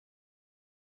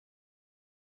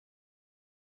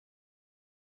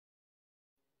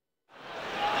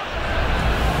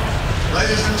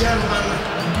Ladies and gentlemen,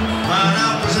 I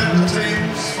now present the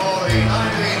teams for the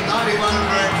 1991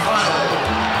 Grand Final.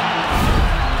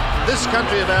 This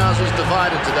country of ours was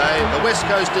divided today. The West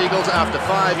Coast Eagles, after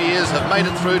 5 years, have made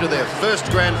it through to their first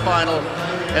Grand Final,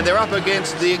 and they're up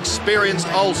against the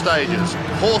experienced old stagers,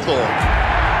 Hawthorn.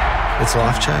 It's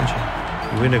life-changing.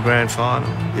 You win a Grand Final,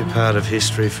 you're part of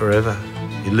history forever.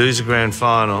 You lose a Grand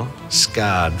Final,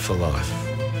 scarred for life.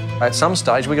 At some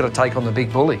stage, we've got to take on the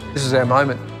big bully. This is our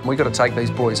moment. We've got to take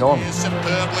these boys on.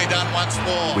 Superbly done once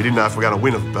more. We didn't know if we were going to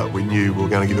win it, but we knew we were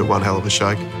going to give it one hell of a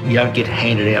shake. You don't get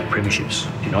handed out premierships.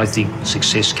 I think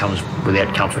success comes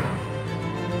without comfort.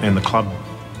 And the club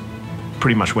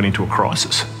pretty much went into a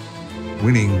crisis.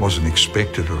 Winning wasn't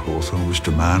expected at Hawthorn, it was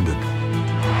demanded.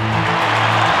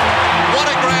 What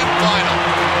a grand final.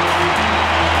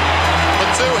 The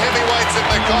two heavyweights in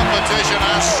the competition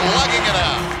are slugging it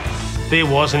out. There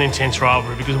was an intense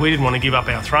rivalry because we didn't want to give up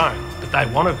our throne, but they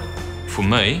wanted it. For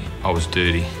me, I was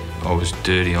dirty. I was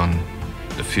dirty on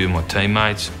a few of my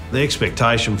teammates. The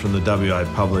expectation from the WA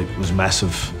public was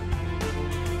massive.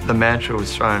 The mantra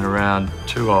was thrown around,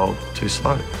 too old, too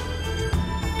slow.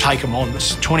 Take them on.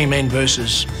 It's 20 men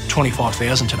versus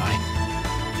 25,000 today.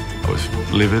 I was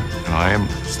livid, and I am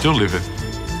still livid.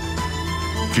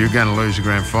 If you're going to lose a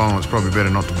Grand Final, it's probably better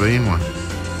not to be in one.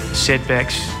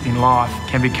 Setbacks in life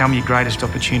can become your greatest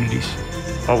opportunities.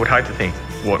 I would hate to think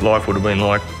what life would have been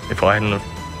like if I hadn't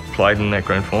have played in that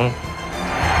Grand Final.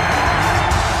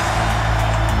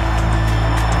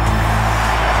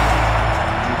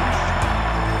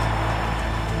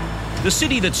 The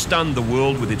city that stunned the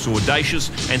world with its audacious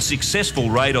and successful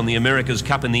raid on the America's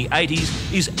Cup in the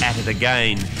 80s is at it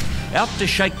again, out to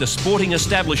shake the sporting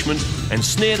establishment and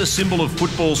snare the symbol of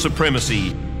football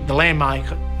supremacy. The landmark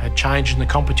had changed in the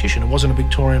competition. It wasn't a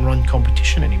Victorian-run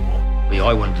competition anymore.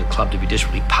 I wanted the club to be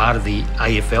desperately part of the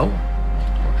AFL,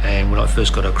 and when I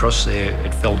first got across there,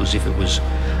 it felt as if it was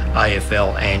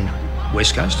AFL and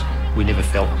West Coast. We never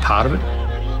felt part of it.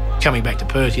 Coming back to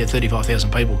Perth, you had 35,000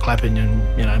 people clapping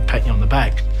and patting you on the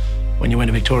back. When you went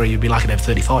to Victoria, you'd be lucky to have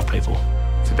 35 people.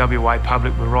 The WA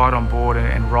public were right on board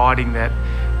and riding that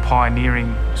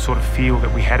pioneering sort of feel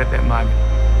that we had at that moment.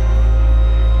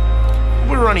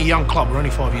 We were only a young club, we're only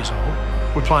 5 years old.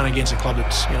 We're playing against a club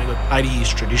that's got 80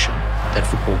 years tradition. That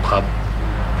football club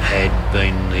had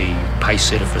been the pace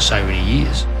setter for so many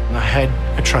years. They had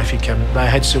a trophy cabinet, they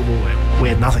had silverware, we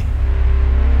had nothing.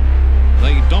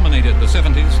 They dominated the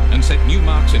 70s and set new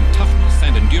marks in toughness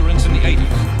and endurance in the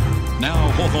 80s.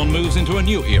 Now Hawthorn moves into a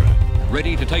new era,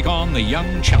 ready to take on the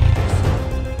young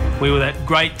challengers. We were that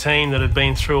great team that had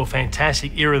been through a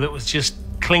fantastic era that was just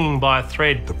clinging by a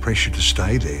thread. The pressure to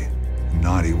stay there in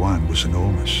 91 was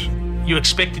enormous. You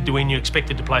expected to win, you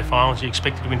expected to play finals, you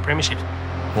expected to win premierships.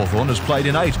 Hawthorn has played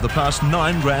in 8 of the past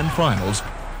 9 grand finals.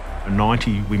 In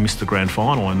 90, we missed the Grand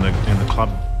Final and the club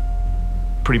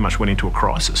pretty much went into a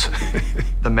crisis.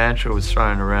 The mantra was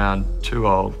thrown around, too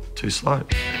old, too slow.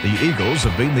 The Eagles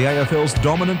have been the AFL's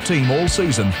dominant team all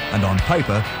season, and on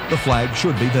paper, the flag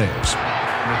should be theirs.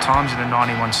 There were times in the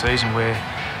 91 season where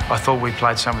I thought we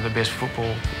played some of the best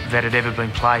football that had ever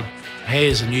been played.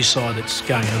 Here's a new side that's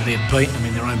going over there beating them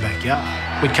in their own backyard.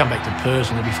 We'd come back to Perth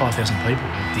and there'd be 5,000 people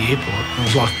at the airport. It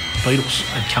was like the Beatles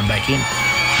had come back in.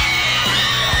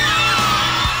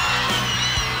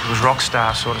 It was rock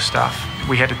star sort of stuff.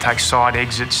 We had to take side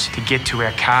exits to get to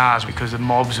our cars because of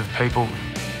mobs of people.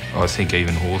 I think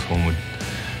even Hawthorn would,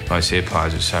 most their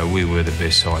players would say we were the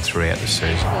best side throughout the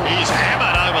season. He's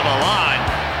hammered over the line.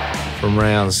 From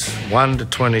rounds 1 to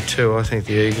 22, I think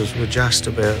the Eagles were just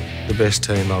about the best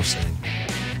team I've seen.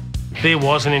 There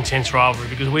was an intense rivalry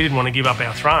because we didn't want to give up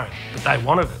our throne, but they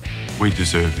wanted it. We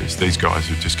deserve this. These guys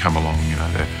have just come along,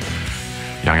 they're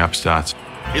young upstarts.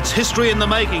 It's history in the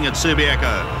making at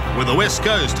Subiaco, with the West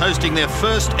Coast hosting their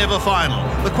first ever final,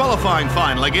 the qualifying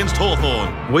final against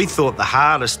Hawthorn. We thought the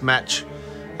hardest match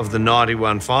of the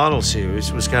 91 final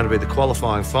series was going to be the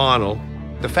qualifying final.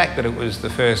 The fact that it was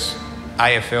the first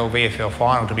AFL, VFL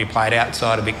final to be played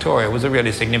outside of Victoria was a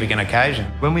really significant occasion.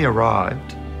 When we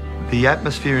arrived, the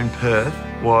atmosphere in Perth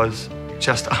was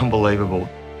just unbelievable.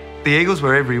 The Eagles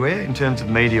were everywhere in terms of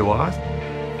media-wise.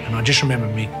 And I just remember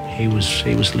Mick, he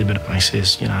was livid. He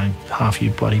says, half you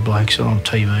bloody blokes are on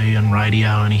TV and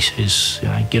radio, and he says,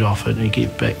 get off it and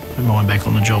get mind back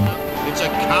on the job. It's a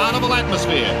carnival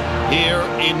atmosphere here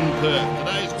in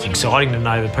Perth. It's exciting to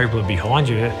know that people are behind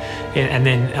you, and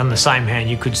then on the same hand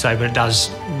you could say, but it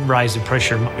does raise the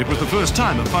pressure. It was the first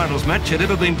time a finals match had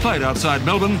ever been played outside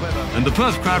Melbourne, and the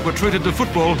Perth crowd were treated to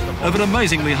football of an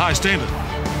amazingly high standard.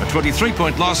 A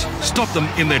 23-point loss stopped them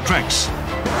in their tracks.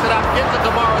 It up, gives it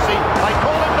to Morrissey. They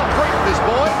call him the freak, this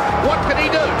boy. What can he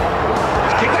do?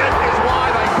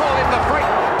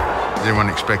 Everyone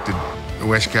expected the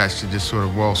West Coast to just sort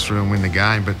of waltz through and win the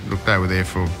game, but look, they were there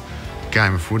for a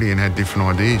game of footy and had different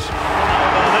ideas. There's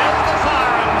the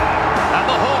firing, and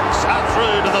the Hawks are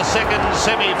through to the second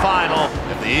semi-final.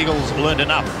 And the Eagles learned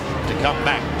enough to come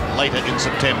back later in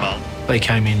September. They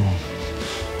came in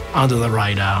under the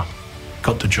radar,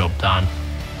 got the job done.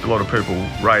 A lot of people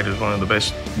rate it as one of the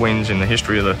best wins in the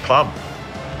history of the club.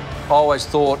 I always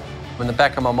thought, in the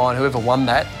back of my mind, whoever won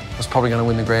that was probably going to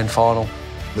win the grand final.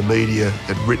 The media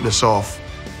had written us off.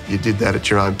 You did that at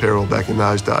your own peril back in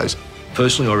those days.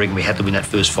 Personally, I reckon we had to win that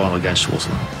first final against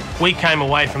Hawthorn. We came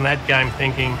away from that game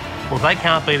thinking, well, they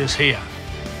can't beat us here.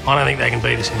 I don't think they can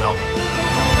beat us in Melbourne.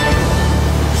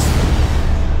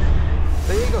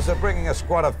 The Eagles are bringing a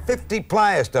squad of 50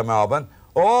 players to Melbourne,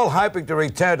 all hoping to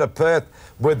return to Perth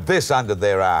with this under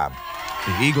their arm.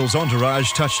 The Eagles'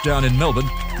 entourage touched down in Melbourne.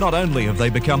 Not only have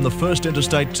they become the first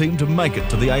interstate team to make it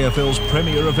to the AFL's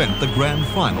premier event, the Grand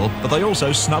Final, but they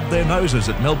also snubbed their noses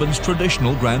at Melbourne's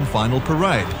traditional Grand Final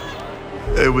parade.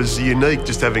 It was unique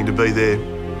just having to be there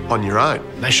on your own.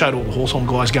 They showed all the Hawthorn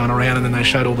guys going around and then they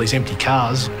showed all these empty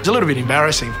cars. It's a little bit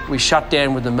embarrassing. We shut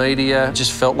down with the media. It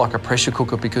just felt like a pressure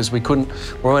cooker because we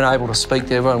weren't able to speak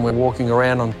to everyone. We're walking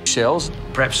around on shells.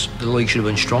 Perhaps the league should have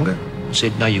been stronger.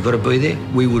 Said, no, you've got to be there.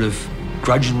 We would have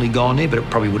grudgingly gone there, but it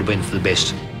probably would have been for the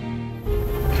best.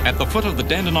 At the foot of the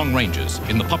Dandenong Ranges,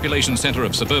 in the population centre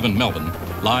of suburban Melbourne,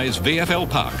 lies VFL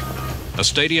Park, a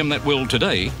stadium that will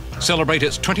today celebrate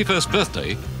its 21st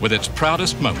birthday with its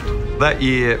proudest moment. That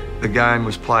year, the game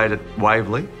was played at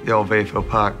Waverley, the old VFL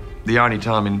Park, the only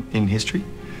time in history,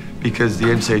 because the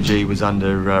MCG was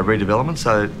under redevelopment,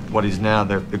 so what is now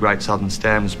the Great Southern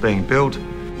Stand was being built.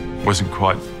 It wasn't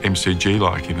quite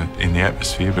MCG-like in the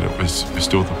atmosphere, but it was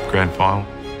still the grand final.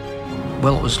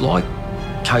 Well, it was like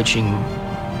coaching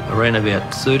around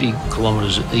about 30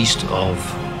 kilometres east of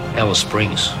Alice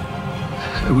Springs.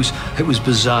 It was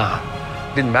bizarre.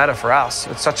 It didn't matter for us.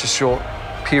 It's such a short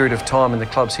period of time in the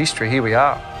club's history. Here we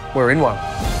are. We're in one.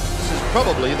 This is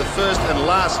probably the first and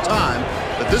last time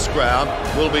that this ground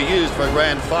will be used for a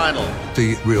grand final.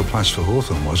 The real plus for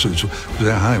Hawthorn was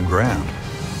our home ground.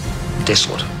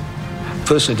 Desolate.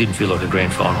 Personally, didn't feel like a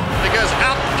grand final. Because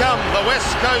out come the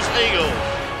West Coast Eagles.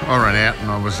 I ran out and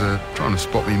I was trying to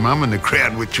spot my mum in the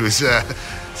crowd, which was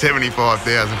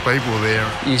 75,000 people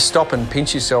there. You stop and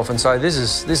pinch yourself and say, this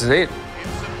is it.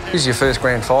 This is your first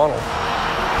grand final.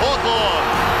 Hawthorn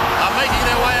are making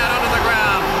their way out onto the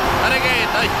ground. And again,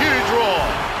 a huge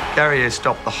roar. Gary has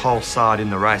stopped the whole side in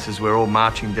the race as we're all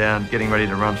marching down, getting ready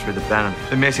to run through the banner.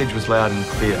 The message was loud and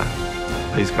clear.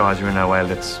 These guys are in our way,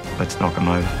 let's knock them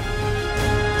over.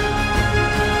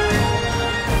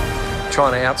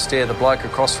 Trying to outstare the bloke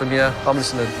across from you. I'm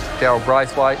listening to Darryl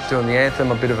Braithwaite doing the anthem,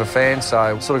 a bit of a fan,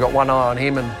 so sort of got one eye on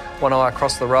him and one eye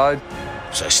across the road.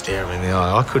 So stare him in the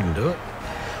eye, I couldn't do it.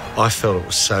 I felt it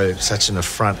was such an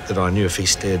affront that I knew if he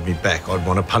stared me back, I'd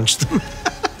want to punch them.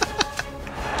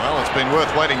 Well, it's been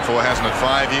worth waiting for, hasn't it?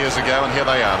 5 years ago, and here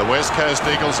they are, the West Coast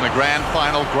Eagles in a grand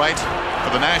final. Great for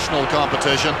the national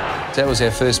competition. That was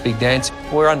our first big dance.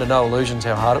 We're under no illusions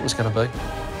how hard it was going to be.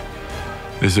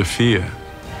 There's a fear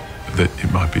that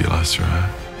it might be your last hurrah.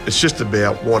 It's just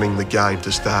about wanting the game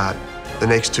to start. The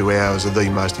next 2 hours are the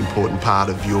most important part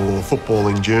of your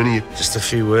footballing journey. Just a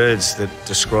few words that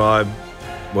describe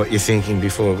what you're thinking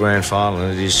before a grand final,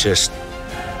 and it is just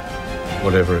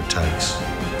whatever it takes.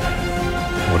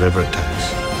 Whatever it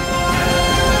takes.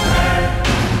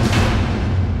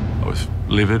 I was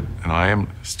livid, and I am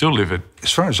still livid.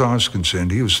 As far as I was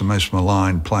concerned, he was the most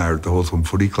maligned player at the Hawthorn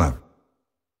Footy Club.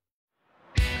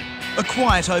 A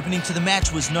quiet opening to the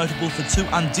match was notable for two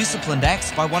undisciplined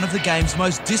acts by one of the game's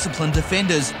most disciplined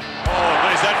defenders. Oh,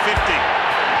 there's that 50.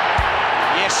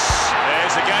 Yes,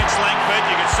 there's against Langford,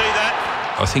 you can see that.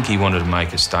 I think he wanted to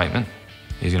make a statement.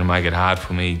 He's going to make it hard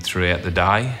for me throughout the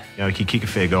day. You know, he could kick a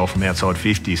fair goal from outside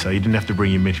 50, so you didn't have to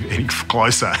bring him any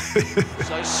closer.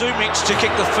 So Sumix to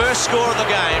kick the first score of the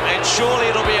game, and surely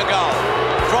it'll be a goal.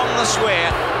 From the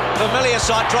square, familiar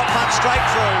sight, drop punt straight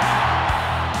through.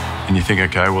 And you think,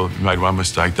 OK, well, you made one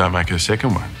mistake, don't make a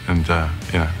second one. And,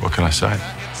 you know, what can I say?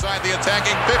 Inside the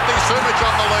attacking 50, Sumich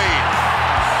on the lead.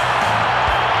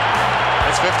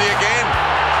 It's 50 again.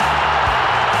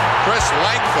 Chris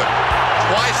Langford,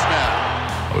 twice now.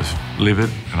 I was livid,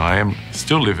 and I am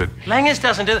still livid. Langers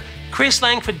doesn't do that. Chris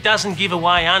Langford doesn't give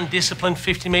away undisciplined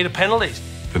 50-metre penalties.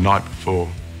 The night before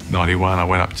 91, I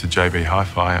went up to JB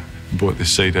Hi-Fi and bought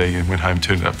this CD and went home,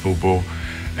 turned it up full bore.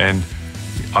 And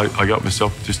I got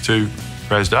myself just too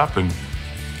razzed up, and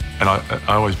I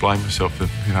always blame myself that,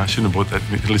 you know, I shouldn't have bought that,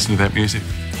 listened to that music.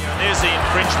 There's the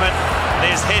infringement.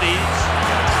 There's Headies.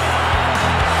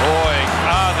 Boy,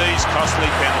 are these costly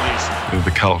penalties.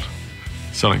 The cult,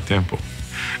 Sonic Temple,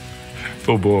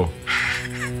 full ball.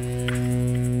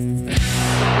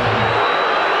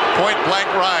 Point blank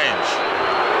range.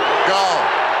 Goal.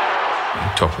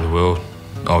 Top of the world.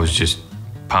 I was just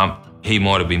pumped. He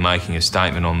might have been making a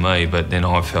statement on me, but then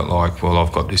I felt like, well,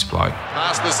 I've got this bloke.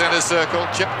 Past the centre circle,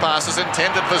 chip passes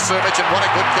intended for Sumic, and what a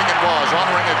good kick it was,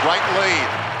 honouring a great lead.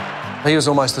 He was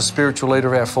almost the spiritual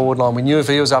leader of our forward line. We knew if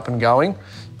he was up and going,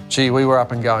 gee, we were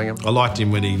up and going. I liked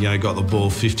him when he got the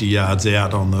ball 50 yards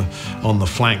out on the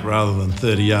flank rather than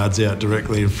 30 yards out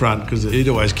directly in front, because he'd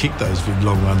always kick those big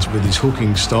long runs with his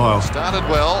hooking style. Started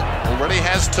well, already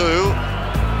has 2.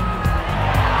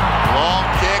 Long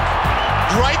kick,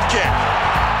 great kick.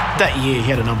 That year, he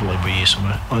had an unbelievable year,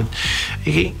 somewhere.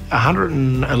 He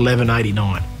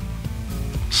 111.89.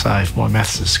 So if my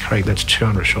maths is correct, that's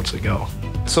 200 shots at goal.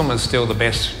 Summer's still the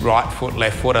best right foot,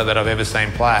 left footer that I've ever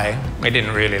seen play. He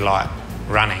didn't really like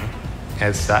running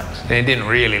as such. He didn't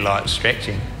really like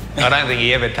stretching. I don't think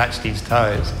he ever touched his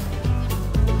toes.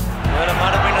 Well, it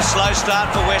might have been a slow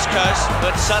start for West Coast,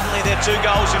 but suddenly they're 2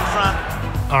 goals in front.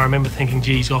 I remember thinking,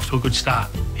 gee, he's off to a good start.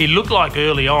 He looked like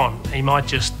early on he might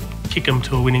just kick him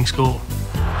to a winning score.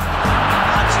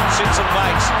 Hudson sits and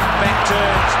waits, back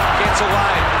turns, gets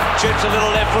away, shoots a little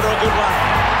left footer, a good one.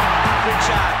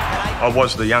 Pritchard. I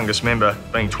was the youngest member,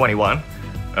 being 21,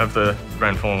 of the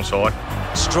grand final side.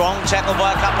 Strong tackle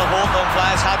by a couple of Hawthorn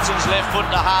players. Hudson's left foot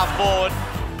to half forward.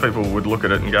 People would look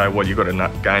at it and go, well, you got a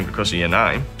game because of your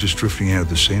name. Just drifting out of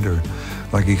the centre,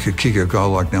 like he could kick a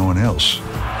goal like no one else.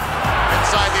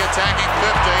 Inside the attacking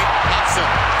 50, Hudson,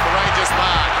 courageous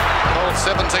mark. Hold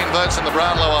 17 votes in the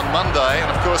Brownlow on Monday,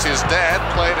 and of course his dad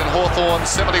played in Hawthorn's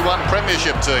 71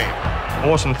 premiership team. I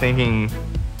wasn't thinking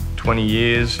 20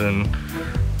 years and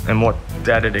what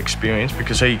Dad had experienced,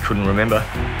 because he couldn't remember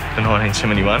the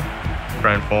 1971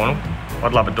 grand final.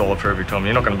 I'd love $1 for every time.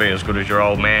 You're not going to be as good as your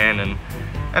old man, and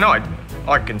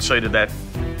I conceded that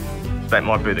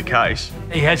might be the case.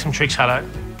 He had some tricks, Hutto.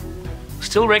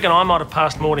 Still reckon I might have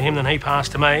passed more to him than he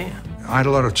passed to me. I had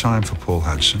a lot of time for Paul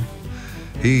Hudson.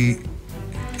 He,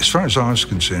 as far as I was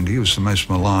concerned, he was the most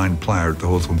maligned player at the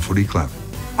Hawthorn Footy Club.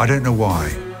 I don't know why.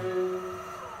 In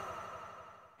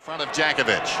front of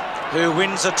Jakovic. Who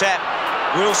wins the tap.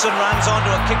 Wilson runs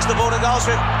onto it, kicks the ball to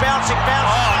Goldsmith, bouncing.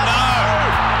 Oh no!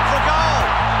 For a goal.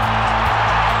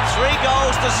 3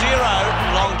 goals to 0.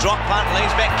 Long drop punt,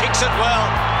 leans back, kicks it well.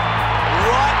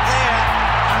 Right there.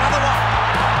 Another one.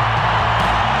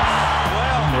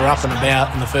 We're up and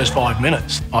about in the first 5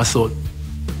 minutes. I thought,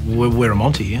 we're a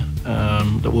Monty here,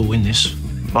 that we'll win this.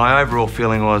 My overall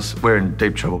feeling was we're in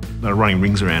deep trouble. They're running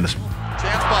rings around us.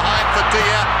 Chance behind for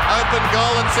Dia. Open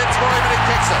goal and sits for him and he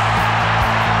kicks it.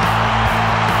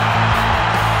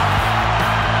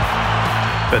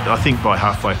 But I think by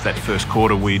halfway through that first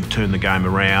quarter, we'd turned the game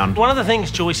around. One of the things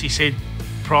Joycey said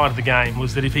prior to the game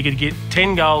was that if he could get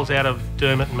 10 goals out of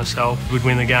Dermott and myself, we'd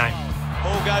win the game.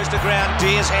 Ball goes to ground,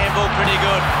 Deer's handball pretty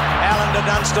good. Allen to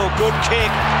Dunstall, good kick.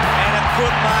 And a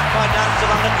good mark by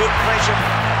Dunstall under good pressure.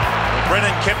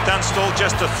 Brennan kept Dunstall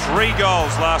just to 3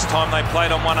 goals last time they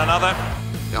played on one another.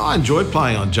 I enjoyed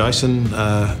playing on Jason.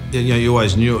 You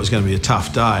always knew it was going to be a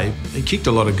tough day. He kicked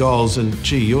a lot of goals and,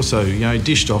 gee, he also,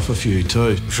 dished off a few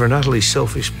too. For an utterly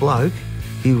selfish bloke,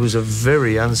 he was a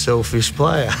very unselfish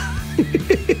player.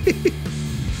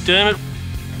 Dermott.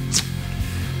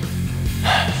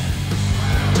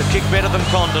 To kick better than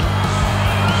Condon.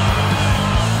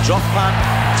 Drop punt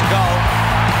to goal.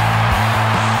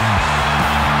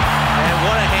 And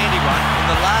what a handy one in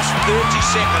the last 30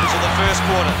 seconds of the first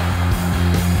quarter.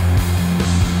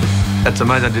 That's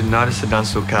amazing, I didn't notice the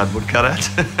Dunstall cardboard cutout.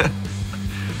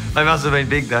 They must have been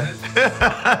big though.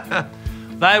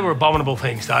 They were abominable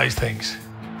things, those things.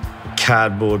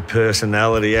 Cardboard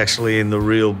personality actually in the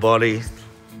real body.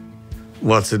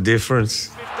 What's the difference?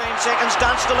 15 seconds,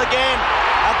 Dunstall again.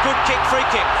 A good kick, free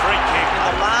kick. Free kick. In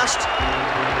the last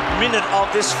minute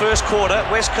of this first quarter,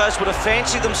 West Coast would have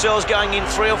fancied themselves going in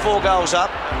 3 or 4 goals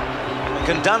up.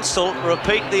 Can Dunstall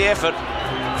repeat the effort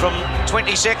from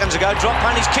 20 seconds ago? Drop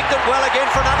punt, he's kicked it well again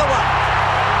for another one.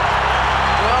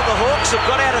 Well, the Hawks have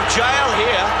got out of jail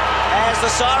here as the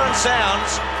siren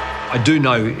sounds. I do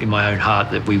know in my own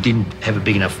heart that we didn't have a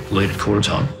big enough lead at quarter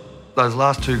time. Those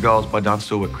last 2 goals by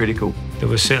Dunstall were critical. There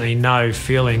was certainly no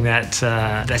feeling that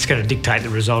that's going to dictate the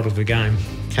result of the game.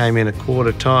 Came in at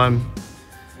quarter time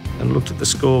and looked at the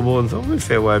scoreboard and thought, we're a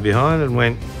fair way behind, and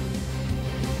went,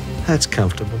 that's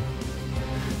comfortable.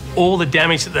 All the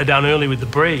damage that they'd done early with the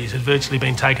breeze had virtually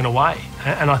been taken away.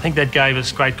 And I think that gave us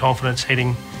great confidence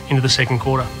heading into the second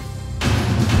quarter.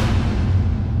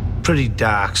 Pretty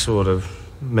dark sort of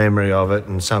memory of it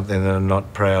and something that I'm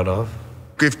not proud of.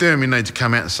 If Dermy needs to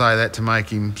come out and say that to make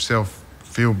himself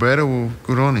feel better, well,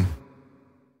 good on him.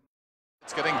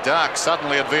 It's getting dark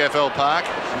suddenly at VFL Park.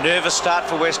 Nervous start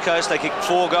for West Coast. They kicked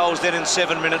 4 goals then in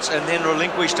 7 minutes and then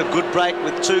relinquished a good break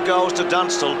with 2 goals to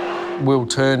Dunstall. Will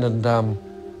turned and,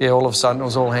 all of a sudden it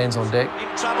was all hands on deck.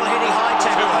 In trouble, heading high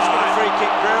tackle. He's got a free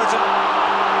kick. Brereton.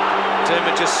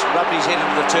 Dermot just rubbed his head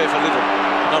into the turf a little,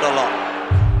 not a lot.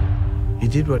 You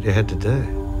did what you had to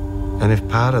do. And if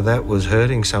part of that was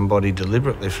hurting somebody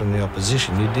deliberately from the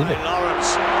opposition, you did it.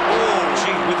 Lawrence. Oh,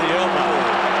 gee, with the elbow.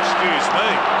 Excuse me.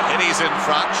 Henny's in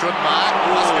front, should mark.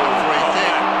 Must get a free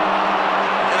kick.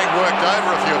 Getting worked over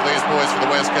a few of these boys for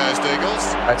the West Coast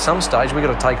Eagles. At some stage, we've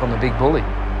got to take on the big bully.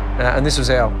 And this is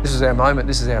our moment,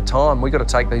 this is our time. We've got to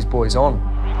take these boys on.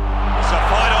 There's a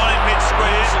fight on in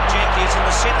mid-square. And Jenkins in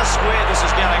the centre square this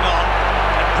is going on.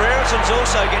 And Brereton's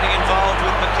also getting involved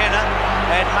with McKenna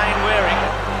and Mainwaring.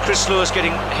 Chris Lewis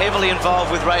getting heavily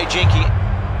involved with Ray Jenke.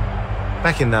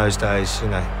 Back in those days,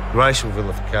 racial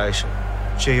vilification.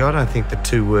 Gee, I don't think the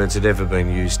 2 words had ever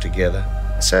been used together.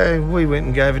 So we went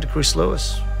and gave it to Chris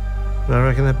Lewis. And I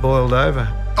reckon that boiled over.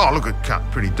 Oh, look, it cut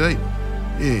pretty deep.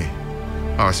 Yeah.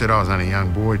 Like I said, I was only a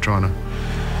young boy trying to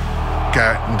go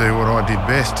out and do what I did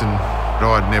best, and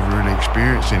I'd never really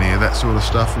experienced any of that sort of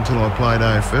stuff until I played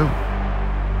AFL.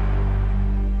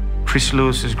 Chris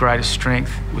Lewis's greatest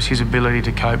strength was his ability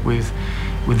to cope with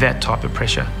that type of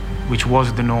pressure, which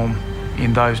was the norm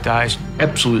in those days.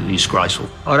 Absolutely disgraceful.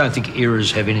 I don't think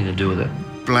eras have anything to do with it.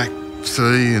 Black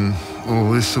Sea and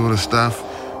all this sort of stuff.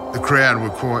 The crowd were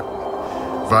quite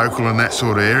vocal in that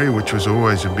sort of area, which was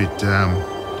always a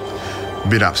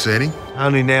bit upsetting.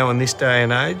 Only now in this day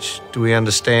and age do we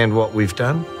understand what we've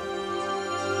done.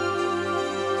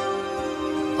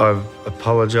 I've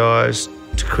apologised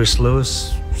to Chris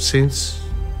Lewis since.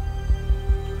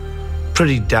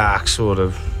 Pretty dark sort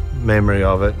of memory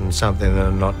of it and something that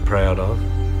I'm not proud of.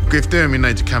 If Dermy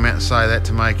needs to come out and say that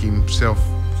to make himself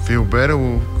feel better,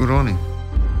 well, good on him.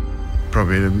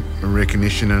 Probably a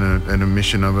recognition and an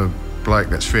admission of a bloke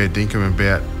that's fair dinkum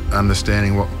about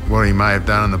understanding what he may have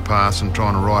done in the past and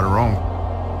trying to right a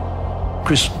wrong.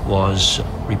 Chris was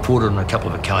reported on a couple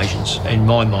of occasions. In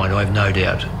my mind, I have no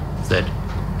doubt that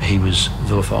he was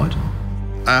vilified.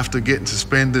 After getting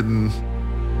suspended and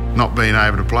not being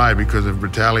able to play because of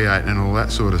retaliating and all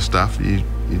that sort of stuff, you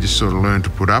just sort of learn to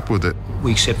put up with it.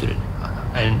 We accepted it,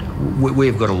 and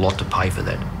we've got a lot to pay for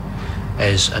that,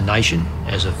 as a nation,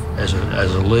 as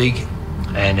a league,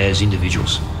 and as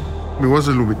individuals. We was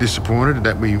a little bit disappointed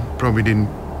that we probably didn't,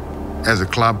 as a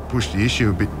club, push the issue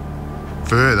a bit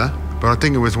further, but I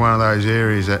think it was one of those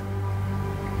areas that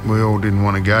we all didn't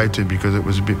want to go to because it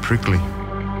was a bit prickly.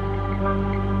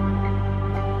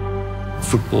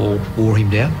 Football wore him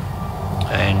down,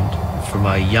 and from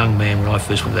a young man when I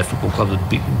first went to that football club with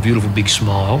a beautiful big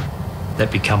smile, that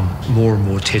become more and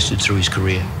more tested through his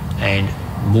career, and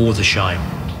more the shame.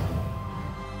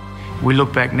 We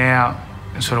look back now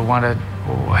and sort of wonder,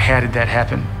 well, how did that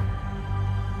happen?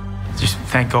 Just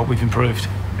thank God we've improved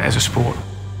as a sport.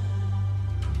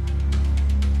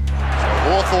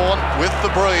 Hawthorn with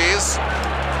the breeze.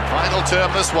 Final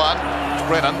term this one.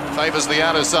 Brennan favours the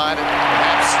outer side.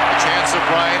 Perhaps a chance of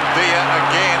rain. Villa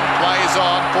again plays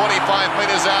on. 45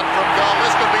 metres out from goal.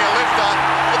 This could be a lifter.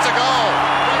 It's a goal.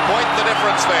 Point the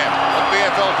difference there at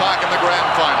VFL Park in the grand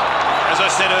final. As I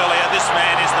said earlier, this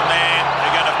man is the man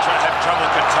they're going to have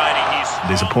trouble containing his...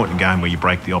 There's a point in the game where you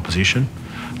break the opposition,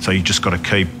 so you just got to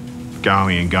keep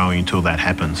going and going until that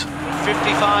happens.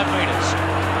 55 metres.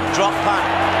 Drop punt.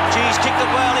 He's kicked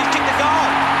it well. He's kicked the goal.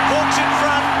 Hawks in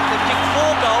front. They've kicked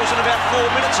 4 goals in about 4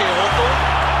 minutes here, Hawthorn.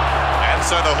 And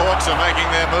so the Hawks are making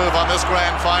their move on this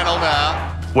grand final now.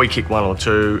 We kick 1 or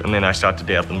 2 and then they start to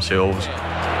doubt themselves.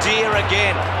 Deer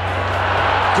again.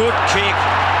 Good kick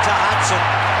to Hudson.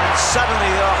 And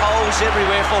suddenly there are holes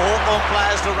everywhere for Hawthorn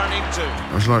players to run into.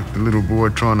 It was like the little boy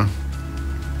trying to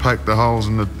poke the holes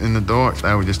in the dikes.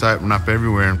 They were just opening up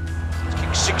everywhere. He's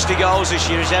kicked 60 goals this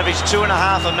year. He's averaged 2.5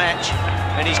 a match.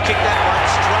 And he's kicked that one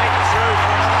straight through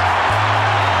for another.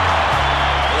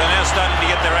 Well, they're now starting to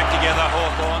get their act together,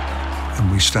 Hawthorn. And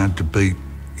we started to beat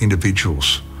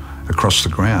individuals across the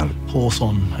ground.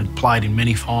 Hawthorn had played in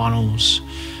many finals,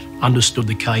 understood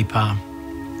the keeper,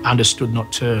 understood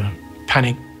not to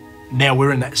panic. Now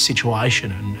we're in that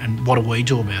situation, and what do we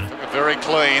do about it? Very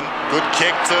clean. Good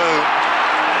kick too.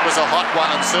 It was a hot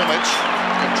one, and Sumich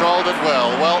controlled it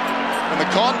well. Well, in the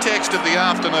context of the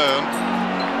afternoon,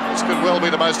 this could well be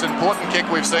the most important kick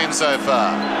we've seen so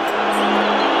far.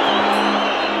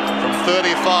 From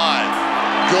 35.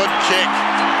 Good kick.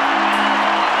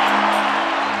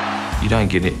 You don't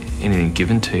get anything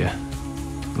given to you.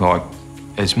 Like,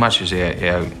 as much as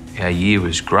our year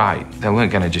was great, they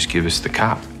weren't going to just give us the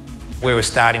cup. We were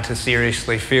starting to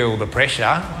seriously feel the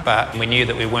pressure, but we knew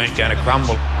that we weren't going to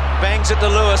crumble. Bangs it to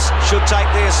Lewis, should take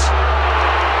this.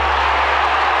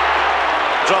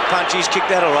 Drop punch, he's kicked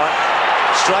that all right.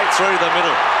 Straight through the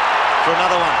middle for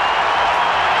another one.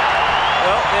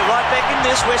 Well, they're right back in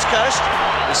this, West Coast.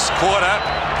 This quarter,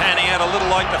 panning out a little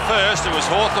like the first. It was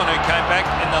Hawthorn who came back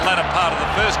in the latter part of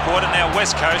the first quarter. Now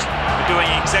West Coast are doing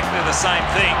exactly the same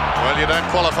thing. Well, you don't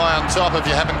qualify on top if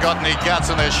you haven't got any guts,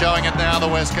 and they're showing it now, the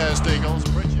West Coast Eagles.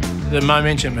 The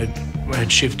momentum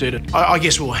had shifted. I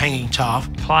guess we were hanging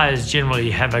tough. Players generally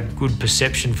have a good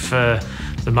perception for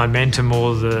the momentum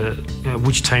or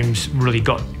which team's really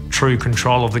got true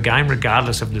control of the game,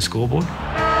 regardless of the scoreboard.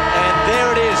 And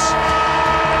there it is.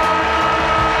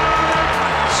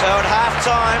 So at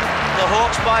half-time, the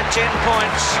Hawks by 10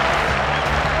 points,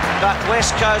 but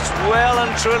West Coast well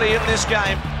and truly in this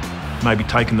game. Maybe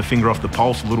taking the finger off the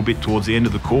pulse a little bit towards the end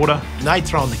of the quarter. They'd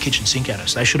thrown the kitchen sink at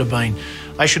us. They should have been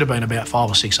about 5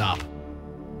 or 6 up.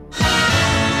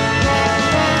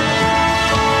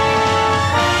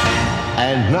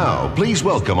 And now, please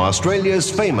welcome Australia's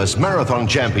famous marathon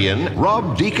champion,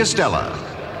 Rob De Castella.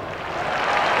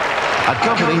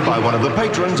 Accompanied by one of the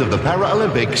patrons of the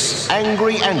Paralympics,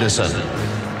 Angry Anderson.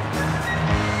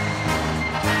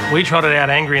 We trotted out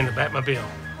Angry in the Batmobile.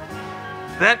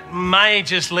 That may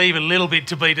just leave a little bit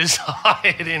to be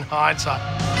desired in hindsight.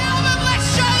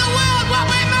 Let's show the world what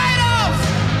we're made of!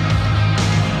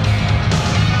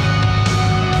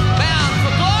 Bound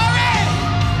for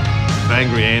glory!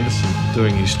 Angry Anderson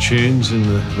doing his tunes in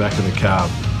the back of the car.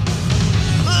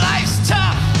 Life's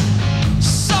tough,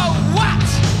 so what?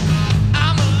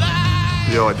 I'm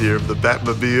alive! The idea of the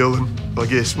Batmobile, and I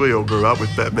guess we all grew up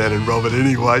with Batman and Robin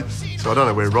anyway, so I don't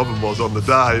know where Robin was on the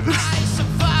day. But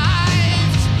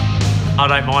I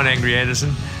don't mind Angry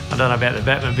Anderson. I don't know about the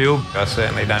Batmobile. I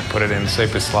certainly don't put it in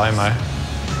super slow-mo.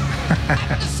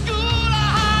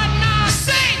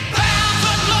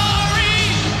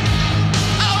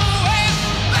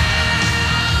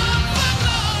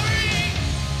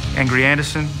 Angry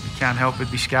Anderson, you can't help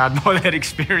but be scarred by that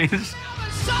experience.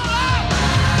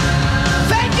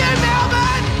 Thank you,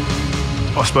 Melbourne!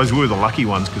 I suppose we were the lucky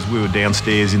ones because we were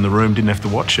downstairs in the room, didn't have to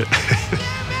watch it.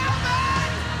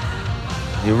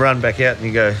 You run back out and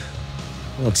you go,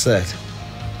 what's that?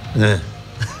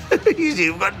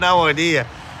 You've got no idea.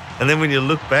 And then when you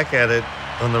look back at it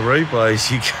on the replays,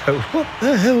 you go, what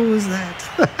the hell was that?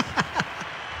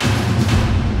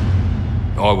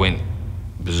 I went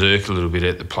berserk a little bit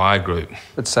at the player group.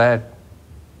 It's sad.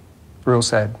 Real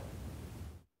sad.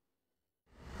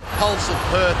 Pulse of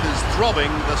Perth is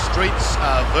throbbing. The streets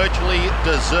are virtually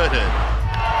deserted.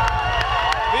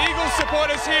 The Eagles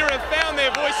supporters here have found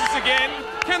their voices again.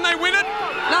 Can they win it?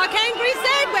 Like Angry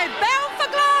said, we're bound for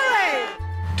glory!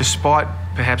 Despite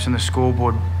perhaps on the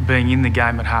scoreboard being in the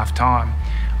game at half-time,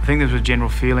 I think there was a general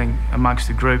feeling amongst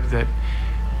the group that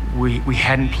we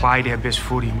hadn't played our best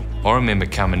footy. I remember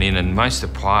coming in and most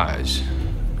of the players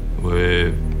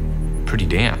were pretty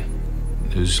down.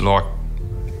 It was like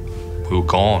we were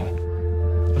gone.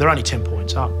 They're only 10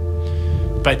 points up,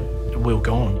 but we were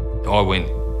gone. I went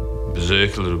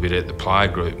berserk a little bit at the player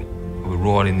group. We're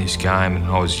right in this game, and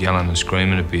I was yelling and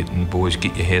screaming a bit, and the boys,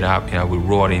 get your head up, we're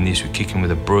right in this, we're kicking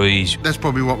with a breeze. That's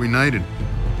probably what we needed.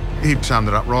 He summed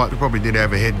it up right. We probably did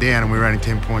have a head down and we were only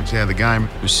 10 points out of the game.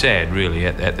 It was sad, really,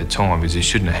 at the time, because it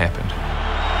shouldn't have happened.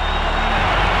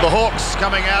 The Hawks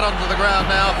coming out onto the ground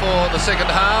now for the second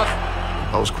half.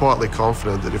 I was quietly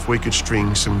confident that if we could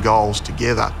string some goals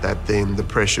together, that then the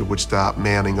pressure would start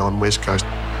mounting on West Coast.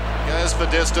 Goes for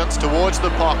distance towards the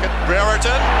pocket.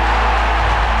 Brereton.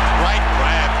 Great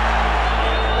grab.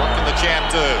 What can the champ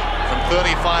do? From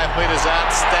 35 metres out,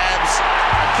 stabs,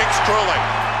 kicks truly.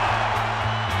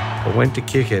 I went to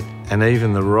kick it, and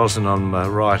even the rosin on my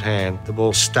right hand, the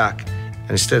ball stuck. And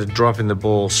instead of dropping the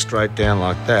ball straight down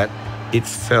like that, it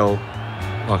fell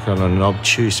like on an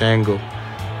obtuse angle.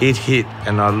 It hit,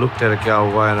 and I looked at it go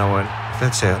away, and I went,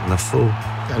 that's out in the full.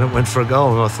 And it went for a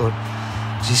goal, and I thought,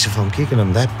 geez, if I'm kicking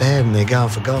them that bad and they're going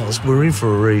for goals, we're in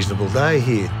for a reasonable day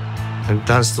here. And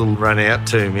Dunstall ran out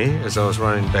to me as I was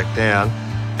running back down,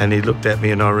 and he looked at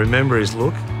me, and I remember his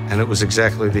look, and it was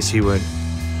exactly this. He went,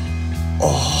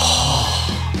 oh.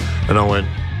 And I went,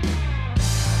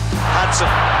 Hudson,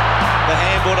 the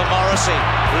handball to Morrissey.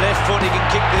 Left foot, he can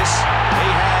kick this. He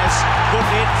has put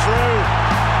it through.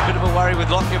 Bit of a worry with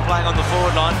Lockyer playing on the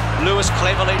forward line. Lewis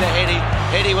cleverly to Eddie.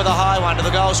 Eddie with a high one to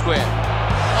the goal square.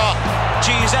 Oh,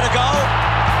 gee, is that a goal?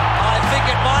 I think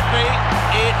it might be.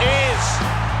 It is.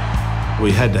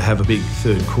 We had to have a big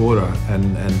third quarter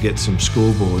and get some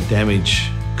scoreboard damage.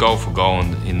 Goal for goal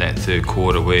in that third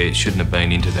quarter where it shouldn't have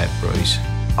been into that breeze.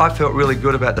 I felt really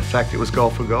good about the fact it was goal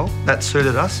for goal. That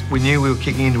suited us. We knew we were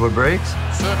kicking into a breeze.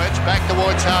 Sirmich back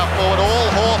towards half forward, all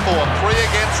Hawthorn, 3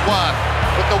 against 1.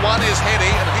 But the one is heady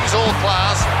and he's all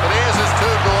class, but Ayres is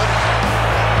too good.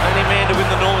 Only man to win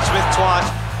the Norm Smith twice.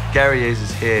 Gary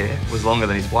Ayres' hair was longer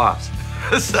than his wife's.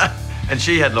 And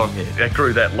she had long hair. It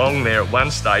grew that long there at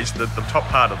one stage that the top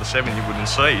part of the 7 you wouldn't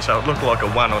see, so it looked like a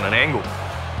 1 on an angle.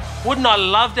 Wouldn't I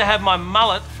love to have my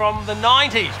mullet from the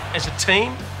 90s? As a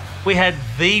team, we had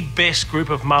the best group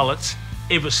of mullets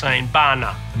ever seen, bar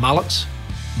none. Mullets?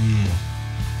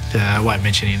 I won't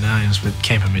mention any names, but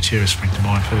Camper Matura sprang to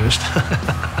mind first.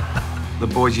 The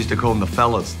boys used to call them the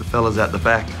fellas out the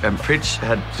back. And Pritch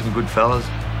had some good fellas.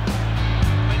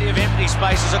 Plenty of empty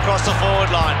spaces across the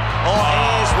forward line.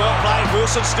 Ayres, well played.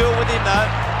 Wilson still with him though.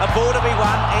 A ball to be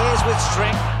won. Ayres with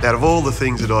strength. Out of all the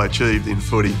things that I achieved in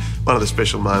footy, one of the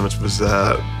special moments was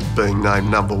being named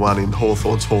 #1 in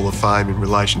Hawthorn's Hall of Fame in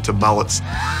relation to mullets.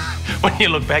 When you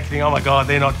look back, you think, oh my God,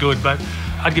 they're not good, but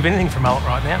I'd give anything for a mullet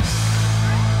right now.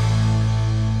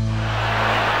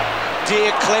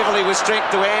 Deer cleverly with strength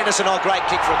to Anderson. Oh, great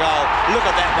kick for a goal. Look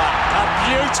at that one. A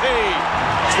beauty.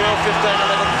 12, 15,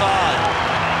 11, 5.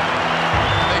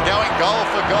 They're going goal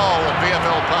for goal at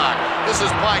VFL Park. This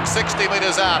is Pike 60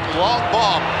 metres out. Long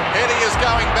bomb. Heady is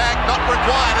going back. Not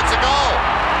required. It's a goal.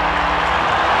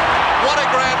 What a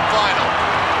grand final.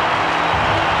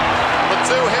 The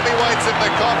two heavyweights in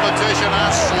the competition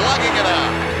are slugging it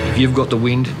out. If you've got the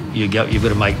wind, you've got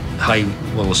to make hay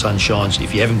while the sun shines.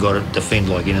 If you haven't got it, defend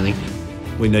like anything.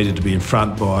 We needed to be in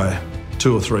front by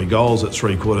 2 or 3 goals at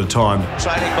three-quarter time.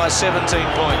 Trailing by 17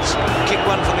 points. Kick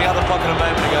one from the other pocket a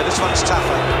moment ago. This one's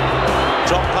tougher.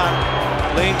 Drop punt.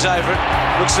 Leans over it.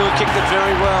 Looks to have kicked it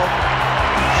very well.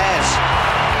 Has.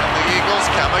 And the Eagles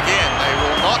come again. They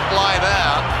will not lie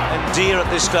down. And Deer at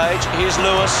this stage. Here's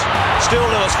Lewis. Still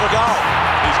Lewis for goal.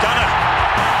 He's done it.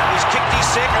 He's kicked his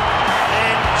second.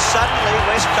 And suddenly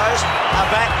West Coast are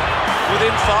back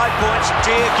within 5 points.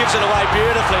 Deer gives it away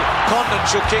beautifully. Condon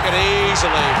should kick it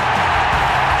easily.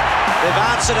 They've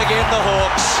answered again, the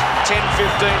Hawks.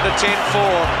 10-15 to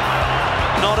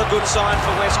 10-4. Not a good sign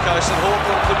for West Coast that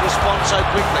Hawthorn could respond so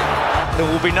quickly. There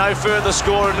will be no further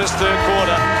score in this third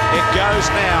quarter. It goes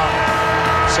now.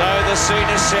 So the scene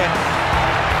is set.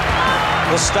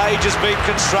 The stage has been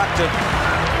constructed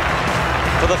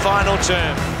for the final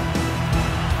term.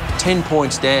 10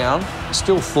 points down,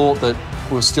 still thought that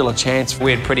there was still a chance.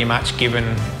 We had pretty much given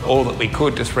all that we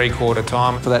could to three-quarter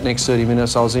time. For that next 30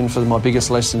 minutes, I was in for my biggest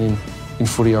lesson in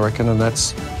footy, I reckon, and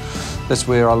that's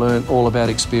where I learned all about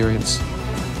experience.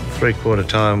 Three-quarter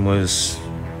time was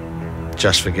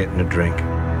just for getting a drink.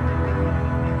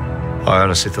 I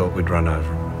honestly thought we'd run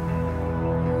over him.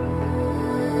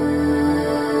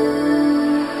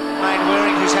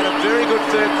 Mainwaring, who's had a very good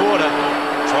third quarter.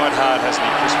 Tried hard, hasn't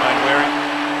he, Chris Mainwaring?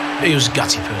 He was a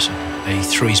gutsy person. He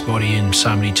threw his body in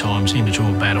so many times into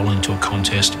a battle, into a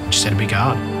contest. Just had a big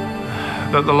heart.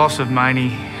 But the loss of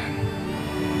Maney,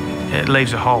 it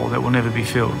leaves a hole that will never be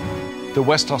filled. The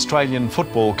West Australian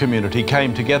football community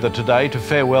came together today to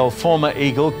farewell former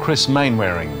Eagle Chris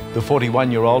Mainwaring. The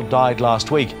 41-year-old died last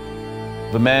week.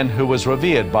 The man who was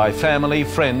revered by family,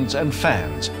 friends and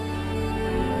fans.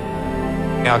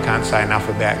 I can't say enough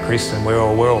about Chris, and we're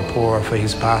all poorer for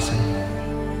his passing.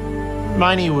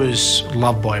 Maney was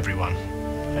loved by everyone.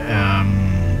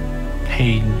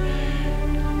 He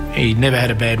never had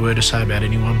a bad word to say about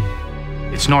anyone.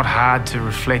 It's not hard to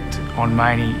reflect on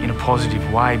Maney in a positive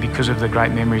way because of the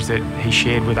great memories that he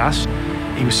shared with us.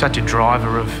 He was such a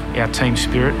driver of our team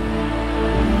spirit.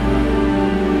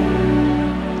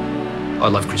 I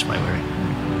love Chris Mainwaring.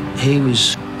 He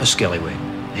was a scallywag.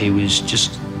 He was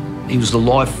the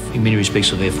life in many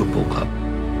respects of their football club.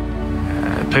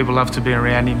 People loved to be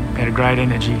around him, had a great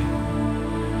energy.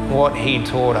 What he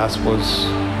taught us was,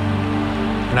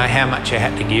 how much you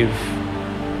had to give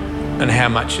and how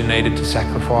much you needed to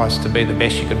sacrifice to be the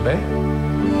best you could be.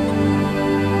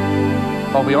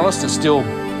 I'll be honest, it still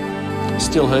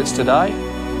hurts today.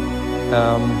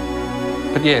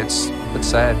 But yeah, it's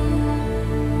sad,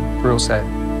 real sad.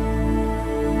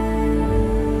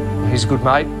 He's a good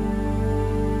mate,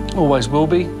 always will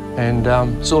be, and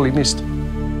it's all he missed.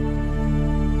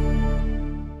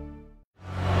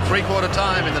 Three-quarter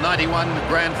time in the 91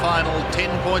 grand final,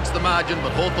 10 points the margin,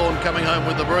 but Hawthorn coming home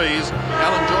with the breeze.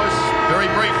 Alan Joyce, very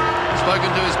brief, spoken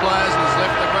to his players and has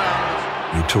left the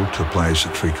ground. You talk to the players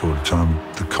at three-quarter time,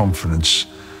 the confidence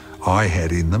I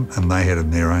had in them and they had in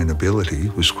their own ability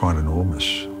was quite enormous.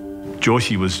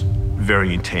 Joycey was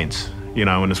very intense. you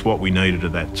know, and it's what we needed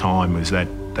at that time, was that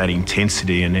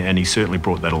intensity, and he certainly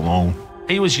brought that along.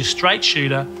 He was your straight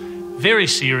shooter, very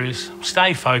serious,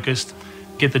 stay focused,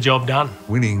 get the job done.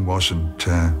 Winning wasn't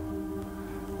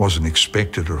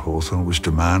expected at Hawthorn, it was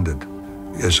demanded.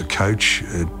 As a coach,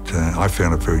 I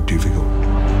found it very difficult.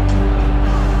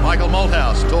 Michael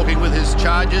Malthouse talking with his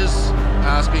charges,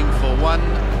 asking for one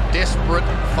desperate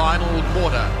final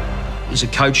quarter. As a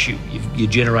coach, you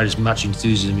generate as much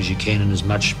enthusiasm as you can and as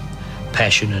much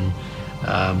passion, and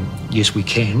yes, we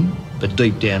can, but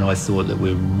deep down I thought that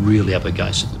we're really up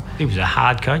against it. He was a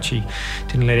hard coach. He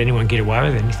didn't let anyone get away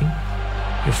with anything.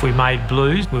 If we made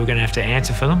blues, we were going to have to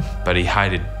answer for them. But he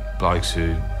hated blokes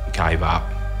who gave up.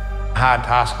 Hard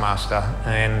taskmaster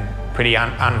and pretty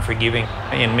unforgiving.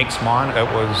 In mixed mind, it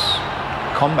was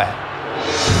combat.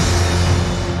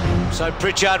 So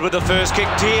Pritchard with the first kick.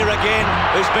 Deer again,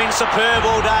 who's been superb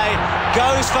all day,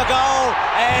 goes for goal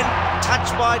and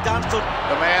touched by Dunstall.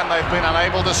 The man they've been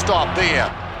unable to stop, Deer.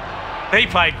 He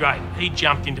played great. He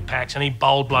jumped into packs and he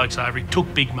bowled blokes over. He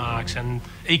took big marks and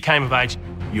he came of age.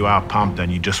 You are pumped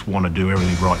and you just want to do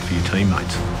everything right for your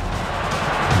teammates.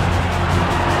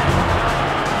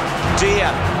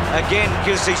 Deer again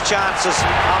gives these chances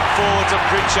up forward to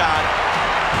Pritchard.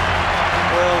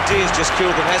 Well, Deer's just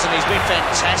killed them, hasn't he? He's been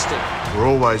fantastic. We're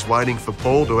always waiting for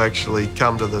Paul to actually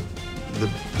come to the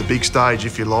big stage,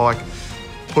 if you like,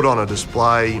 put on a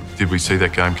display. Did we see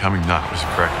that game coming? No, it was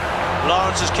a crack.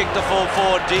 Lawrence has kicked the ball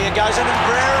forward. Deer goes in and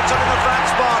Brereton in the front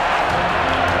spot.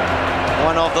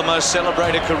 One of the most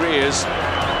celebrated careers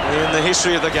in the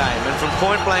history of the game, and from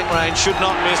point-blank range, should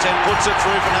not miss, and puts it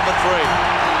through for number 3.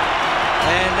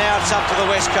 And now it's up to the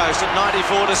West Coast at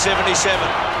 94 to 77.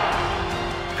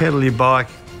 Pedal your bike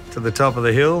to the top of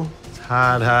the hill. It's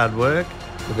hard work,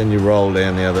 but then you roll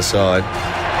down the other side.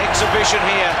 Exhibition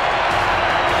here.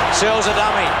 Sells a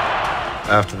dummy.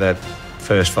 After that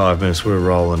first 5 minutes, we were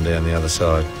rolling down the other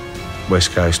side.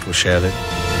 West Coast was shattered.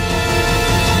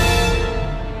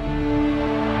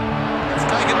 It's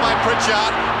taken by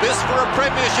Pritchard. This for a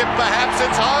premiership, perhaps.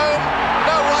 It's home.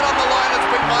 No run on the line. It's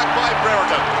been marked by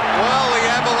Brereton. Well, the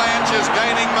Avalanche is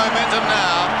gaining momentum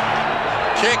now.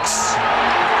 Kicks.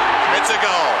 It's a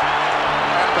goal.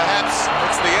 And perhaps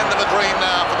it's the end of a dream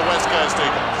now for the West Coast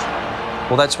Eagles.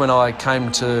 Well, that's when I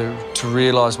came to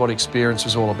realise what experience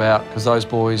was all about, because those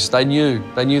boys, they knew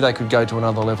they could go to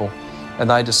another level, and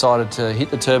they decided to hit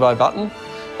the turbo button,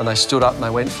 and they stood up and they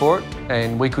went for it,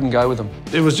 and we couldn't go with them.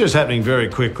 It was just happening very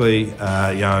quickly.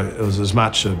 It was as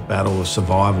much a battle of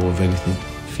survival of anything.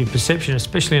 If your perception,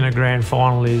 especially in a grand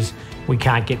final, is we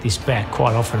can't get this back,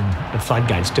 quite often the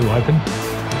floodgates do open.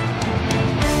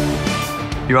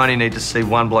 You only need to see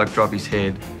one bloke drop his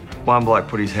head, one bloke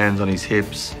put his hands on his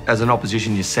hips. As an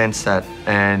opposition, you sense that,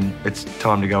 and it's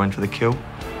time to go in for the kill.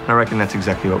 And I reckon that's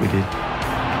exactly what we did.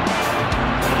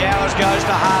 Gowers goes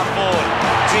to half forward.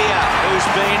 Deer, who's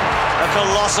been a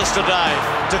colossus today,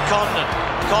 to Condon.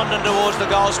 Condon towards the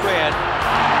goal square.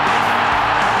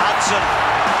 Hudson.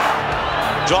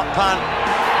 Drop punt.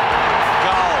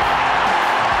 Goal.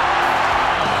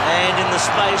 And in the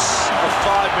space of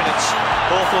 5 minutes,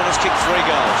 Hawthorn has kicked 3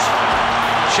 goals.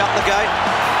 Shut the gate?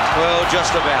 Well,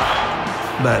 just about.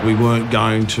 That we weren't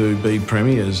going to be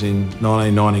premiers in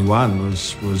 1991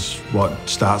 was what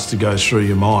starts to go through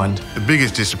your mind. The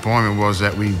biggest disappointment was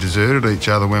that we deserted each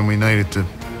other when we needed to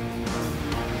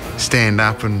stand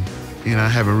up and,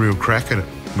 have a real crack at it,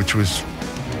 which was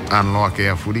unlike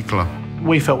our footy club.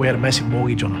 We felt we had a massive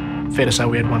mortgage on it. Fair to say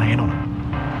we had one hand on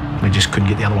it. We just couldn't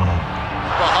get the other one on.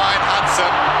 Behind Hudson,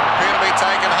 here to be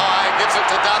taken high, gives it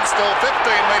to Dunstall, 15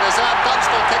 metres out,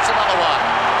 Dunstall kicks another one.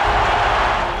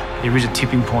 There is a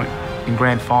tipping point in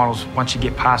grand finals. Once you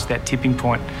get past that tipping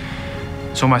point,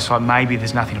 it's almost like maybe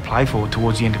there's nothing to play for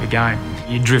towards the end of a game.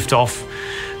 You drift off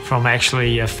from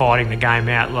actually fighting the game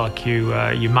out like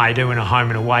you may do in a home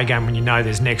and away game when you know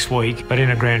there's next week. But in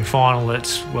a grand final,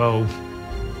 it's, well,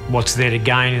 what's there to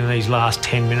gain in these last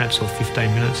 10 minutes or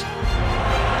 15 minutes?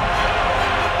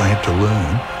 They had to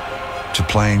learn to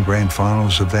play in grand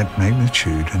finals of that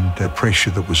magnitude, and the pressure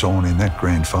that was on in that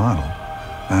grand final,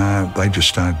 they just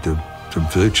started to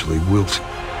virtually wilt.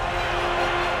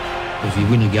 If you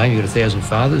win a game, you've got 1,000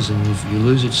 fathers, and if you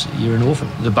lose, you're an orphan.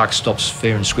 The buck stops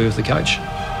fair and square with the coach.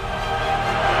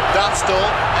 Dunstall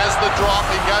has the drop,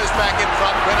 he goes back in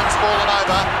front, Brennan's fallen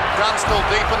over, Dunstall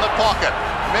deep in the pocket,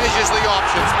 measures the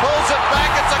options, pulls it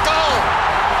back, it's a goal!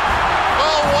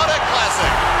 Oh, what a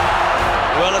classic!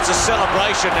 Well, it's a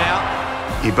celebration now.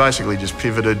 He basically just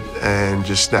pivoted and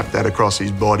just snapped that across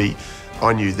his body.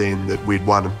 I knew then that we'd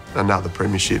won another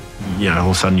premiership. All of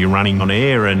a sudden you're running on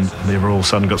air and they've all of a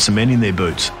sudden got cement in their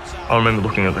boots. I remember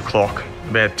looking at the clock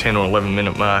about 10 or 11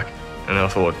 minute mark, and I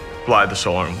thought, blow the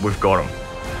siren, we've got them.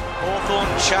 Hawthorn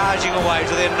charging away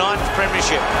to their 9th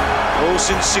premiership, all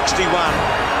since 61,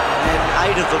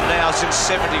 and 8 of them now since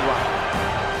 71.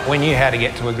 When you had to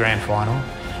get to a grand final,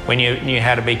 when you knew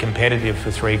how to be competitive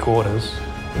for 3 quarters,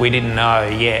 we didn't know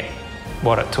yet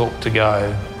what it took to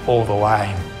go all the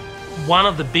way. One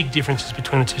of the big differences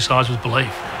between the two sides was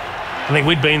belief. I think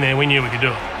we'd been there, we knew we could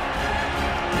do it.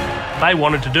 They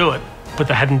wanted to do it, but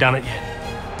they hadn't done it yet.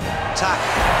 Tuck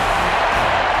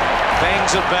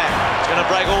bangs it back. He's going to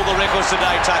break all the records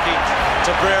today, Tucky.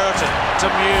 To Brereton, to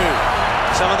Mew.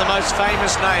 Some of the most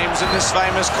famous names in this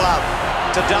famous club.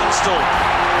 To Dunstall.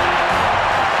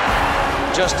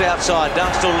 Just outside,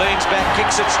 Dunstall leans back,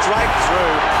 kicks it straight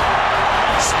through.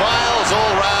 Smiles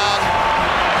all round.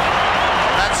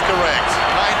 That's correct.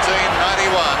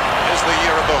 1991 is the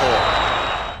year of the Hawk.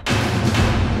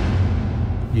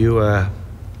 You are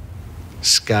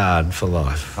scarred for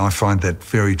life. I find that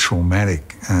very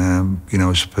traumatic,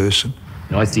 as a person.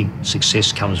 I think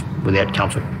success comes without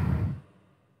comfort.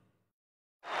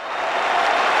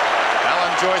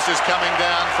 Alan Joyce is coming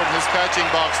down from his coaching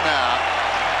box now.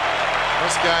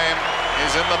 This game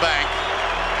is in the bank.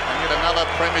 And yet another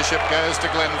premiership goes to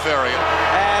Glenferrie.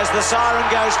 As the siren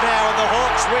goes now and the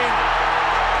Hawks win.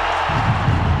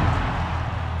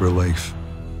 Relief.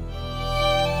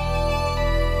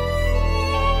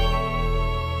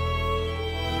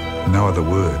 No other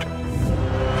word.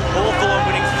 Hawthorn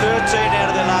winning 13 out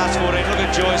of their last 14. Look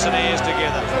at Joyce and Ayres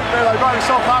together. Yeah, they made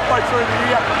themselves halfway through the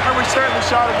year, and we certainly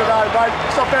showed them today, mate.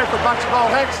 It's not bad for a bunch of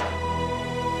old hacks.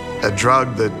 A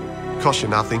drug that costs you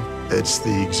nothing. It's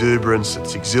the exuberance,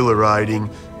 it's exhilarating,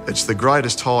 it's the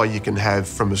greatest high you can have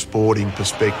from a sporting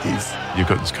perspective. You've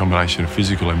got this combination of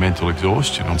physical and mental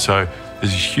exhaustion, and so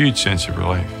there's a huge sense of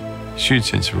relief, huge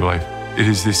sense of relief. It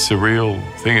is this surreal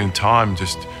thing, and time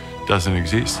just doesn't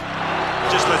exist.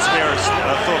 Just let's hear a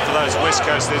thought for those West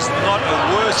Coast. There's not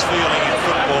a worse feeling in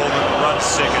football than to run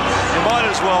second. You might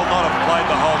as well not have played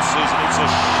the whole season. It's a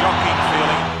shocking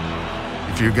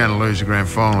feeling. If you're going to lose a grand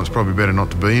final, it's probably better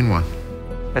not to be in one.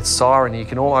 That siren,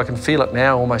 I can feel it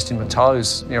now almost in my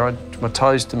toes, my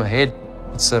toes to my head.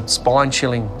 It's a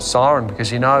spine-chilling siren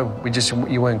because you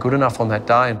weren't good enough on that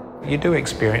day. You do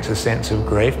experience a sense of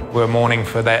grief. We're mourning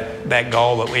for that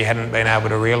goal that we hadn't been able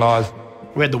to realise.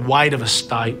 We had the weight of a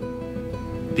state,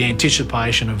 the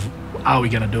anticipation of, are we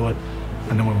going to do it?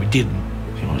 And then when we didn't,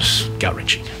 it was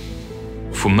gut-wrenching.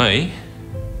 For me,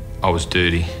 I was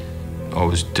dirty. I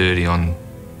was dirty on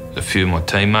a few of my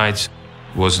teammates.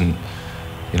 Wasn't,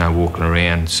 walking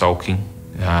around sulking.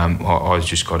 I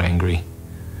just got angry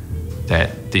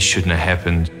that this shouldn't have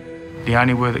happened. The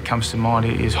only word that comes to mind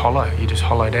is hollow. You just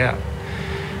hollowed out.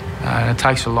 And it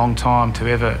takes a long time to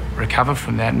ever recover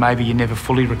from that. Maybe you never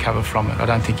fully recover from it. I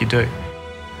don't think you do.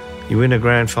 You win a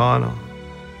grand final,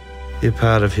 you're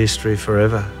part of history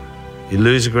forever. You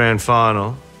lose a grand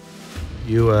final,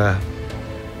 you are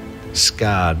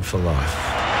scarred for life.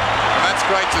 And that's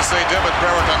great to see Dermot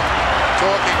Brereton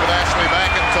talking with Ashley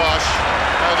McIntosh,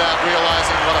 no doubt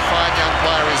realising what a fine young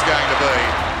player he's going to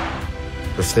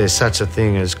be. If there's such a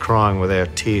thing as crying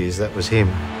without tears, that was him.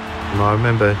 And I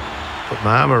remember put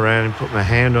my arm around him, put my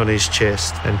hand on his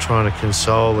chest and trying to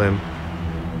console him.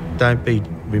 Don't be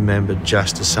remembered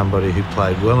just as somebody who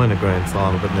played well in a grand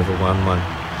final but never won one.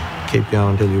 Keep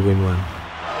going until you win one.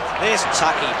 There's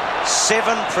Tucky,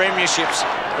 7 premierships.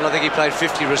 And I think he played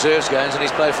 50 reserves games and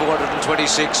he's played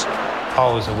 426.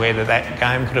 I was aware that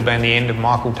game could have been the end of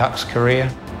Michael Tuck's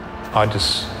career. I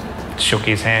just shook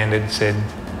his hand and said,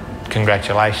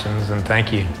 congratulations and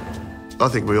thank you. I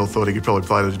think we all thought he could probably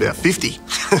play to about 50.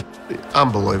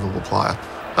 Unbelievable player,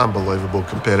 unbelievable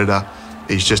competitor.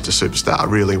 He's just a superstar,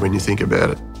 really, when you think about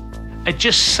it. It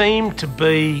just seemed to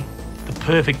be the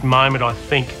perfect moment, I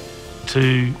think,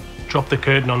 to drop the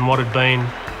curtain on what had been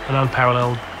an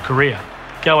unparalleled career.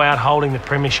 Go out holding the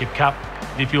Premiership Cup.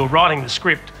 If you're writing the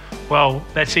script, well,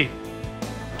 that's it.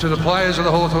 To the players of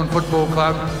the Hawthorn Football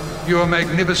Club, you are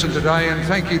magnificent today, and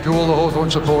thank you to all the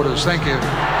Hawthorn supporters. Thank you.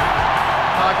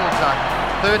 Michael Tuck,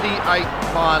 38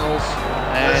 finals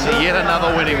and yet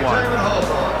another winning one.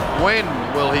 When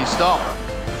will he stop?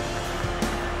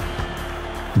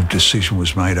 The decision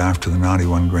was made after the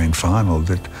 91 grand final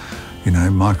that,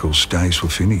 Michael's days were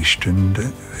finished and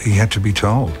he had to be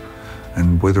told.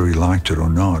 And whether he liked it or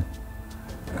not,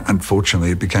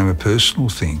 unfortunately, it became a personal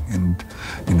thing. And,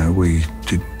 we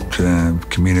did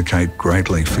communicate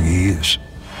greatly for years.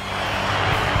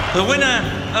 The winner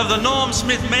of the Norm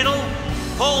Smith Medal,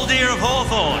 Paul Deere of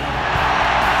Hawthorn.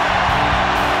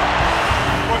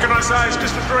 What can I say? It's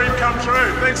just a dream come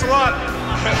true. Thanks a lot.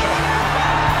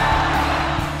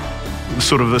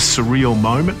 sort of a surreal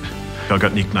moment. I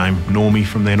got nicknamed Normie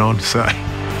from then on, so.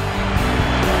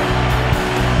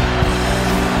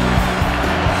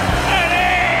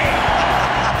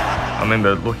 I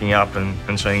remember looking up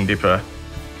and seeing Dipper,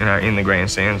 in the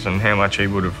grandstands and how much he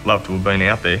would have loved to have been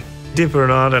out there. Dipper,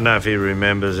 and I don't know if he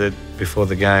remembers it, before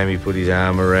the game he put his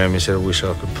arm around me and said, I wish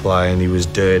I could play, and he was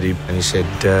dirty. And he said,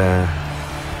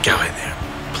 go in there,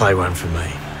 play one for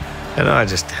me. And I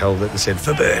just held it and said,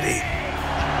 for Birdie.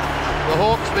 The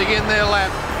Hawks begin their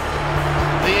lap.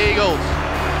 The Eagles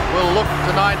will look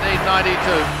to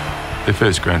 1992. Their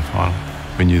first grand final,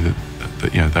 we knew that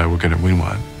they were going to win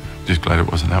one. Just glad it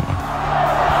wasn't that one.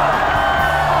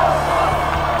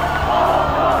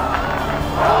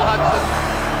 Paul Hudson,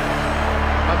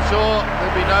 I'm sure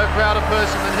there'd be no prouder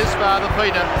person than his father,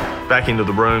 Peter. Back into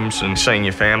the rooms and seeing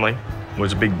your family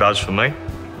was a big buzz for me.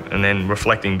 And then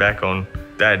reflecting back on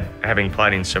Dad having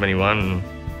played in 71 and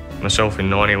myself in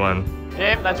 91.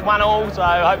 Yeah, that's 1-1, so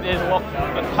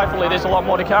hopefully there's a lot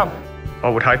more to come. I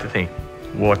would hate to think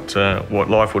what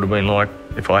life would have been like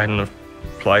if I hadn't have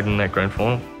played in that grand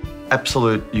final.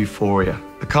 Absolute euphoria.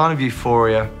 The kind of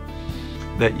euphoria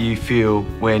that you feel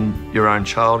when your own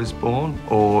child is born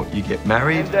or you get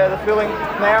married. And the feeling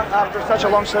now after such a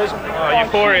long season? Oh,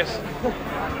 euphorious.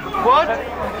 What?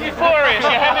 Euphorious. You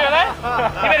happy with that?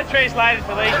 You better translate it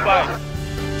for these blokes.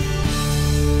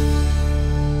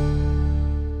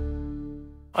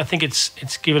 I think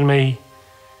it's given me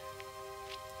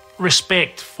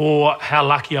respect for how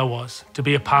lucky I was to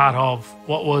be a part of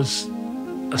what was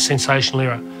a sensational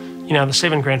era. The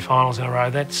 7 grand finals in a row,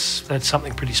 that's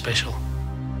something pretty special.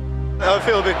 I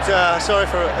feel a bit sorry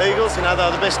for Eagles. They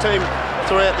were the best team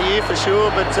throughout the year for sure,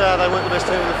 but they weren't the best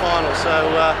team in the final. So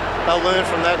they'll learn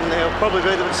from that and they'll probably be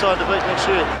the side to beat next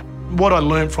year. What I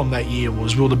learned from that year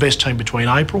was we were the best team between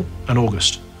April and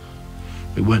August.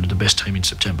 We weren't the best team in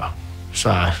September.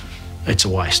 So it's a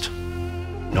waste.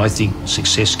 I think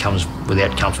success comes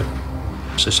without comfort.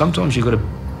 So sometimes you've got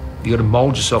to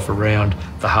mould yourself around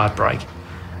the heartbreak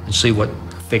and see what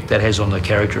effect that has on the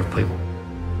character of people.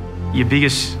 Your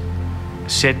biggest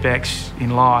setbacks in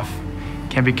life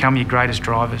can become your greatest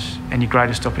drivers and your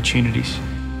greatest opportunities.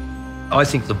 I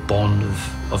think the bond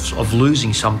of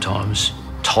losing sometimes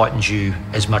tightens you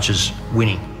as much as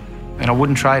winning. And I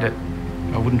wouldn't trade it.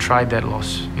 I wouldn't trade that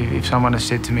loss. If someone has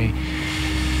said to me,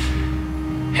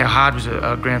 how hard was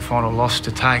a grand final loss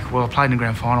to take? Well, I played in a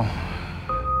grand final.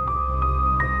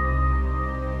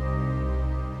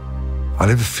 I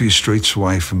live a few streets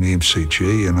away from the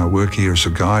MCG and I work here as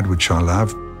a guide, which I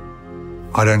love.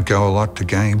 I don't go a lot to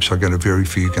games. I go to very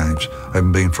few games. I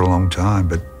haven't been for a long time,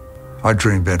 but I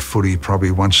dream about footy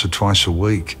probably once or twice a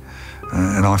week.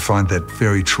 And I find that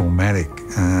very traumatic,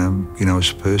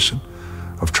 as a person.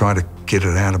 I've tried to get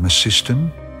it out of my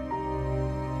system.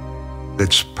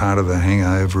 That's part of the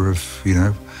hangover of,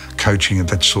 coaching at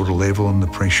that sort of level and the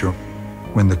pressure.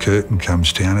 When the curtain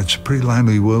comes down, it's a pretty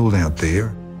lonely world out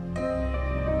there.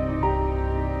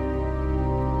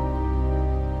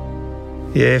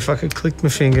 Yeah, if I could click my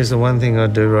fingers, the one thing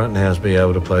I'd do right now is be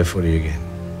able to play footy again.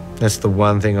 That's the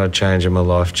one thing I'd change in my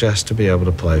life, just to be able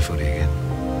to play footy again.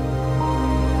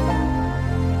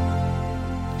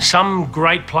 Some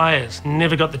great players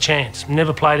never got the chance,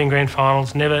 never played in grand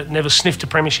finals, never sniffed a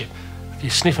premiership. If you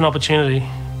sniff an opportunity,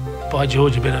 by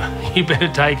George, you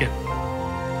better take it.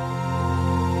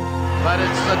 But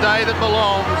it's a day that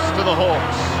belongs to the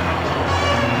Hawks.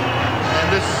 And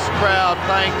this crowd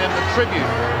paying them the tribute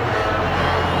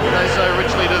they so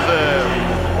richly deserve.